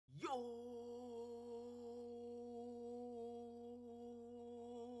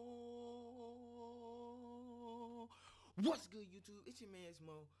What's good, YouTube? It's your man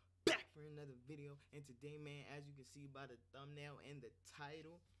Smo, back for another video. And today, man, as you can see by the thumbnail and the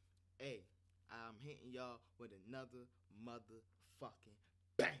title, hey, I'm hitting y'all with another motherfucking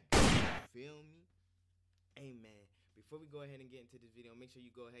bang. Feel me? Hey, man, before we go ahead and get into this video, make sure you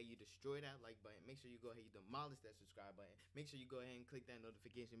go ahead, you destroy that like button. Make sure you go ahead, you demolish that subscribe button. Make sure you go ahead and click that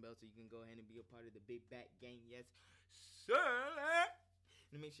notification bell so you can go ahead and be a part of the big back gang. Yes, sir.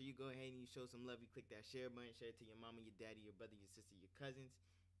 And make sure you go ahead and you show some love. You click that share button, share it to your mama, your daddy, your brother, your sister, your cousins,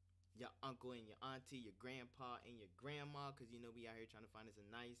 your uncle and your auntie, your grandpa and your grandma, because you know we out here trying to find us a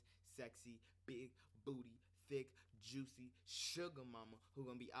nice, sexy, big booty, thick, juicy sugar mama who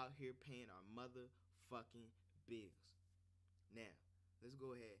gonna be out here paying our motherfucking bills. Now, let's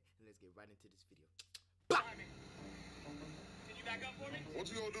go ahead and let's get right into this video. Bye! Can you back up for me? What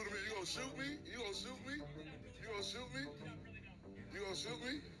you gonna do to me? You gonna shoot me? You gonna shoot me? You gonna shoot me? You gonna shoot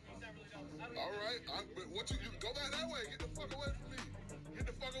me? All right. But what you go back that way? Get the fuck away from me. Get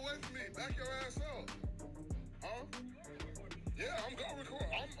the fuck away from me. Back your ass up. Huh? Yeah, I'm gonna record.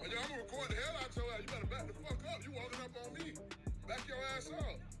 I'm gonna record the hell out your ass. You better back the fuck up. You walking up on me. Back your ass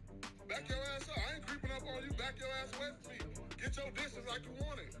up. Back your ass up. I ain't creeping up on you. Back your ass away from me. Get your distance like you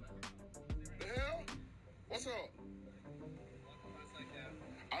want it. The hell? What's up?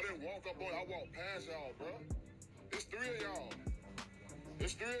 I didn't walk up on you. I walked past y'all, bro. It's three of y'all.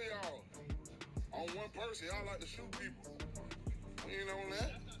 It's three of y'all. On one person, y'all like to shoot people. You ain't on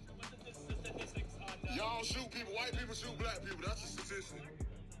that? Y'all shoot people. White people shoot black people. That's a statistic.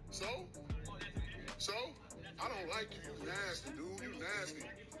 So? I don't like you. You nasty, dude. You nasty.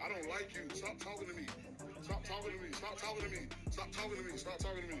 I don't like you. Stop talking to me. Stop talking to me. Stop talking to me. Stop talking to me. Stop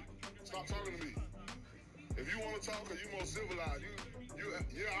talking to me. Stop talking to me. If you want to talk, cause you more civilized.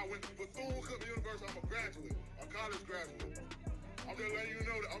 Yeah, I went to Bethune-Cookman University. I'm a graduate, a college graduate. I'm just letting you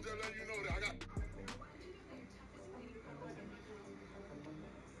know that. I'm just letting you know that I got.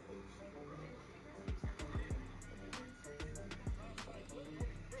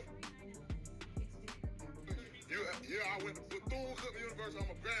 Yeah, I went to Bethune-Cookman University.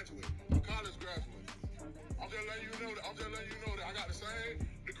 I'm a graduate, a college graduate. I'm just letting you know that. I'm just letting you know that I got the same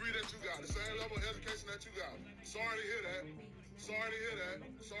degree that you got, the same level of education that you got. Sorry to hear that. Sorry to hear that.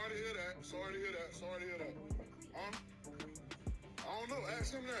 Sorry to hear that. Sorry to hear that. Sorry to hear that. Huh? I don't know.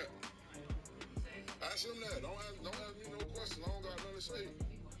 Ask him that. Ask him that. Don't ask me no questions. I don't got nothing to say.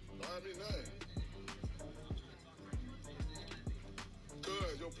 Don't ask me nothing.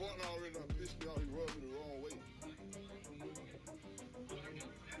 Cause your partner already done pissed me off. He rubbed me the wrong way.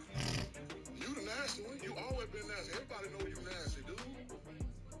 You the nasty one. You always been nasty. Everybody know you nasty, dude.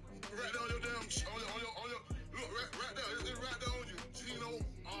 Right there on your damn, on your, look, right there. It's right there on you. Gino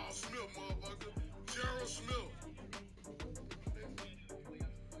Smith, motherfucker. Gerald Smith.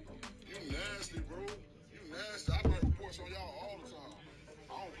 You nasty, bro. You nasty. I write reports on y'all all the time.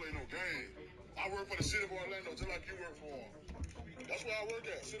 I don't play no game. I work for the city of Orlando just like you work for them. That's where I work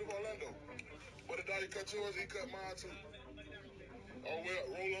at, city of Orlando. But the guy he cut yours, he cut mine too. Oh well,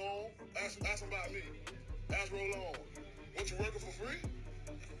 roll on. Ask about me. Ask roll on. What, you working for free?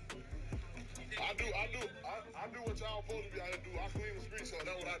 I do what y'all supposed to be out here do. I clean the street, so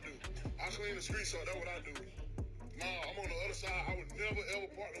that's what I do. I clean the street, so that's what I do. Nah, I'm on the other side. I would never ever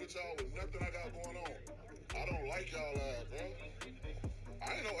partner with y'all with nothing I got going on. I don't like y'all ass, bro.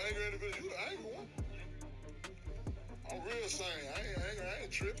 I ain't no angry individual. You the angry one. I'm real sane. I ain't angry. I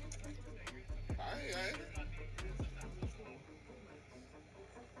ain't tripping. I ain't angry.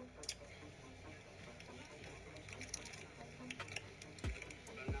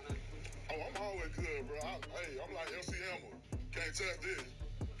 Oh, I'm always good, bro. I'm like MC Hammer. Can't touch this.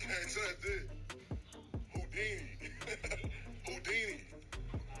 Can't touch this. Houdini. Houdini.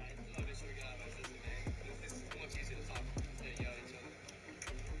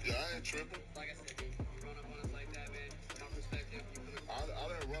 Yeah, I ain't tripping. Like I said, you run up on us like that, man. My perspective. I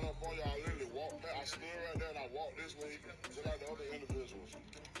didn't run up on you. I literally walked back. I stood right there and I walked this way, just like the other individuals.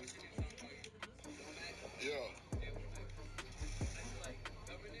 Yeah.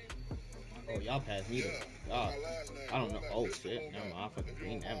 Oh, y'all passed me. Yeah. I don't know. Oh shit, never mind. I fucking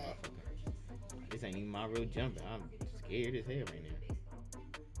green that motherfucker. This ain't even my real jumping. I'm scared as hell right now.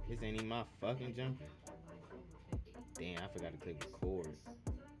 This ain't even my fucking jumping. Damn, I forgot to click record.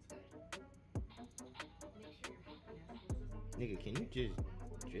 Nigga, can you just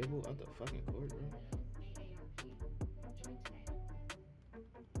dribble out the fucking court, bro?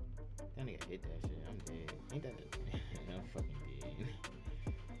 That nigga hit that shit. I'm dead. Ain't that the... I'm fucking dead.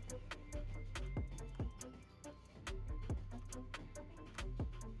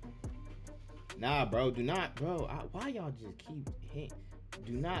 Nah, bro, do not, bro. Why y'all just keep hitting?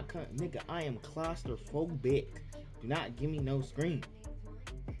 Do not come, nigga. I am claustrophobic. Do not give me no screen.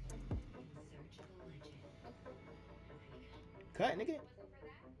 Cut, nigga.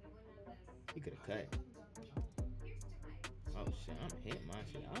 You could have cut. Oh shit, I'm hitting my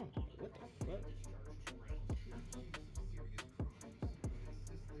shit. I don't know what the fuck.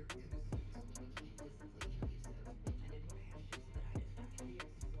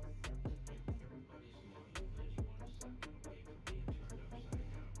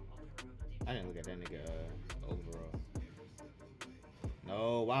 I didn't look at that nigga overall.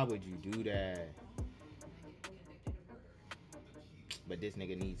 No, why would you do that? But this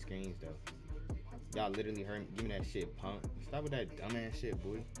nigga needs screens though. Y'all literally heard me. Give me that shit, punk. Stop with that dumbass shit,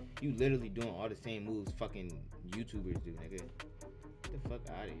 boy. You literally doing all the same moves fucking YouTubers do, nigga. Get the fuck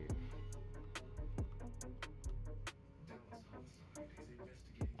out of here.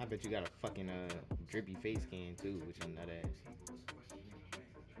 I bet you got a fucking drippy face can too, with your nut ass.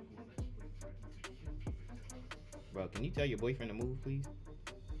 Bro, can you tell your boyfriend to move, please?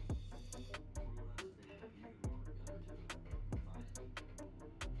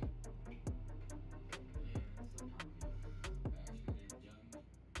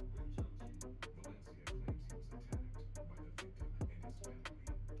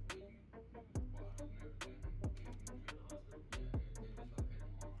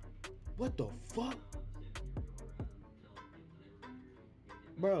 What the fuck?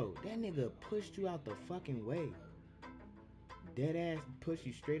 Bro, that nigga pushed you out the fucking way. Dead ass pushed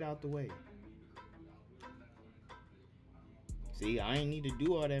you straight out the way. See, I ain't need to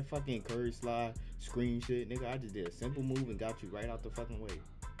do all that fucking curve slide, screen shit, nigga. I just did a simple move and got you right out the fucking way.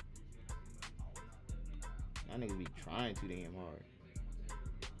 Y'all niggas be trying too damn hard.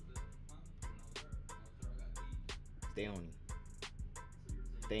 Stay on him.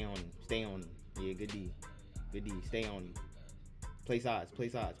 Stay on him. Stay on him. Yeah, good D. Good D. Stay on him. Play sides. Play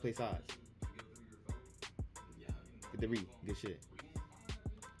sides. Play sides. Get the read. Good shit.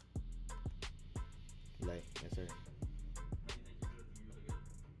 Lay. Yes, sir.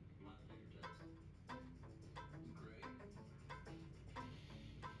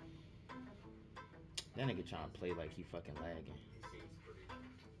 That nigga trying to play like he fucking lagging.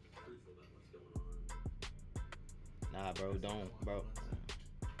 Nah, bro. Don't, bro.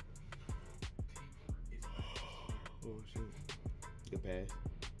 Oh, shit. Good pass.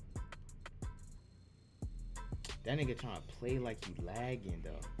 That nigga trying to play like he lagging,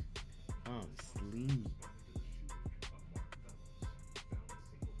 though. I'm sleep.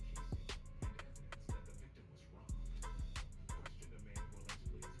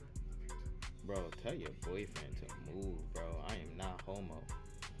 Bro, tell your boyfriend to move, bro. I am not homo.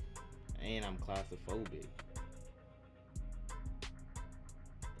 And I'm claustrophobic.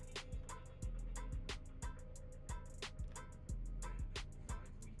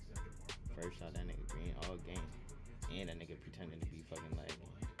 First shot, that nigga green all game. And that nigga pretending to be fucking lagging.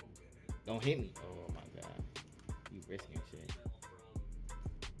 Don't hit me. Oh my god. You risking shit.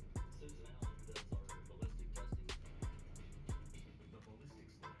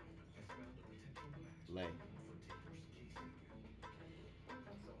 Lay.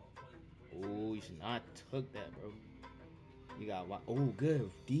 Oh, you should not took that, bro. You got what? Oh,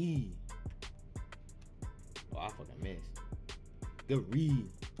 good D. Oh, I fucking missed. Good read.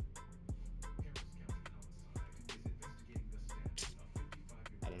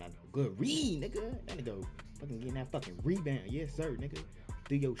 I don't know. Good read, nigga. That nigga fucking getting that fucking rebound. Yes, sir, nigga.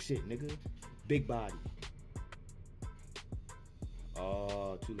 Do your shit, nigga. Big body.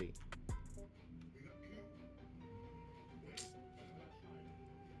 Oh, too late.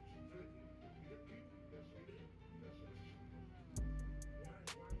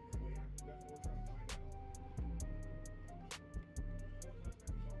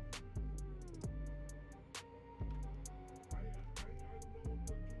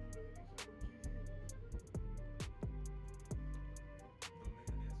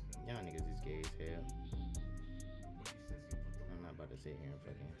 Y'all niggas is gay as hell. I'm not about to sit here and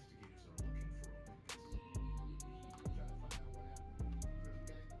fucking.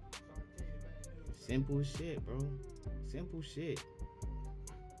 Simple shit, bro. Simple shit.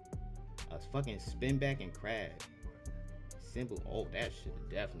 I was fucking spin back and crash. Simple. Oh, that should have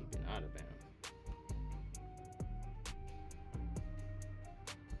definitely been out of bounds.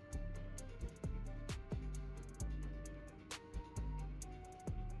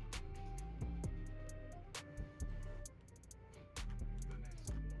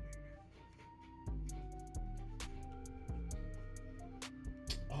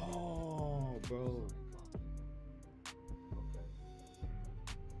 Oh, bro.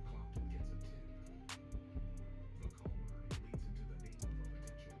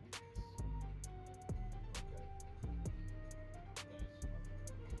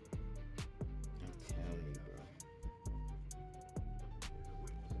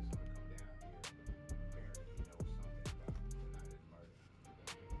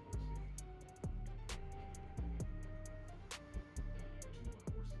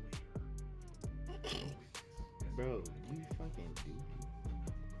 Bro, you fucking dookie.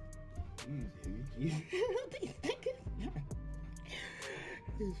 You dookie.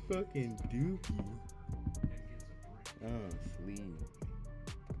 It's fucking dookie. Sleep.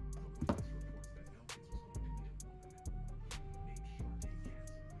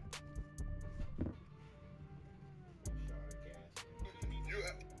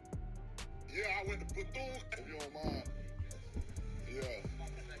 Yeah, I went to Bethune, if you don't mind. Yeah.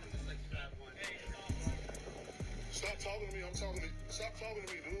 Stop talking to me. I'm talking to you. Stop talking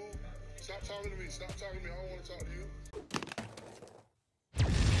to me, dude. Stop talking to me. Stop talking to me. I don't want to talk to you.